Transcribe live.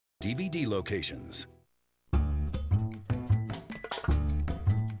DVD locations.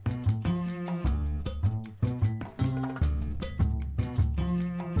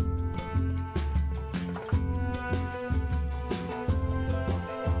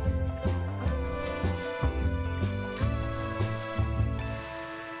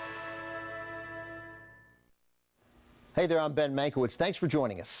 Hey there, I'm Ben Mankiewicz. Thanks for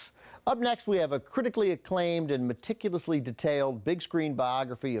joining us. Up next, we have a critically acclaimed and meticulously detailed big screen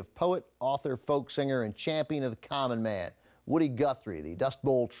biography of poet, author, folk singer, and champion of the common man, Woody Guthrie, the Dust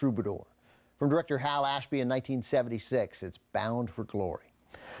Bowl troubadour. From director Hal Ashby in 1976, it's Bound for Glory.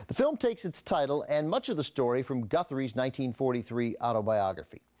 The film takes its title and much of the story from Guthrie's 1943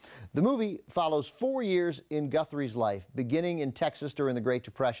 autobiography. The movie follows 4 years in Guthrie's life, beginning in Texas during the Great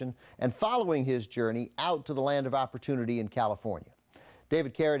Depression and following his journey out to the land of opportunity in California.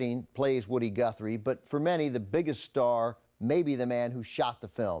 David Carradine plays Woody Guthrie, but for many, the biggest star may be the man who shot the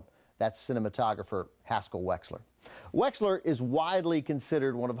film. That's cinematographer Haskell Wexler. Wexler is widely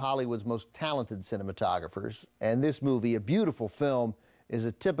considered one of Hollywood's most talented cinematographers, and this movie, a beautiful film, is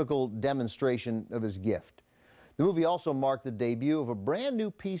a typical demonstration of his gift. The movie also marked the debut of a brand new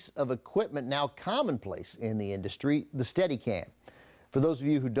piece of equipment now commonplace in the industry, the Steadicam. For those of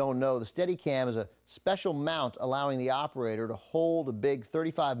you who don't know, the Steadicam is a special mount allowing the operator to hold a big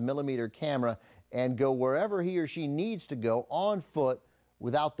 35mm camera and go wherever he or she needs to go on foot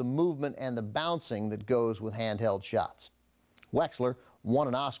without the movement and the bouncing that goes with handheld shots. Wexler won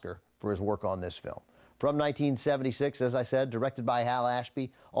an Oscar for his work on this film. From 1976, as I said, directed by Hal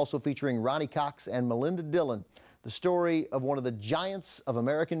Ashby, also featuring Ronnie Cox and Melinda Dillon, the story of one of the giants of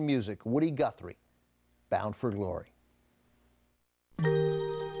American music, Woody Guthrie, Bound for Glory.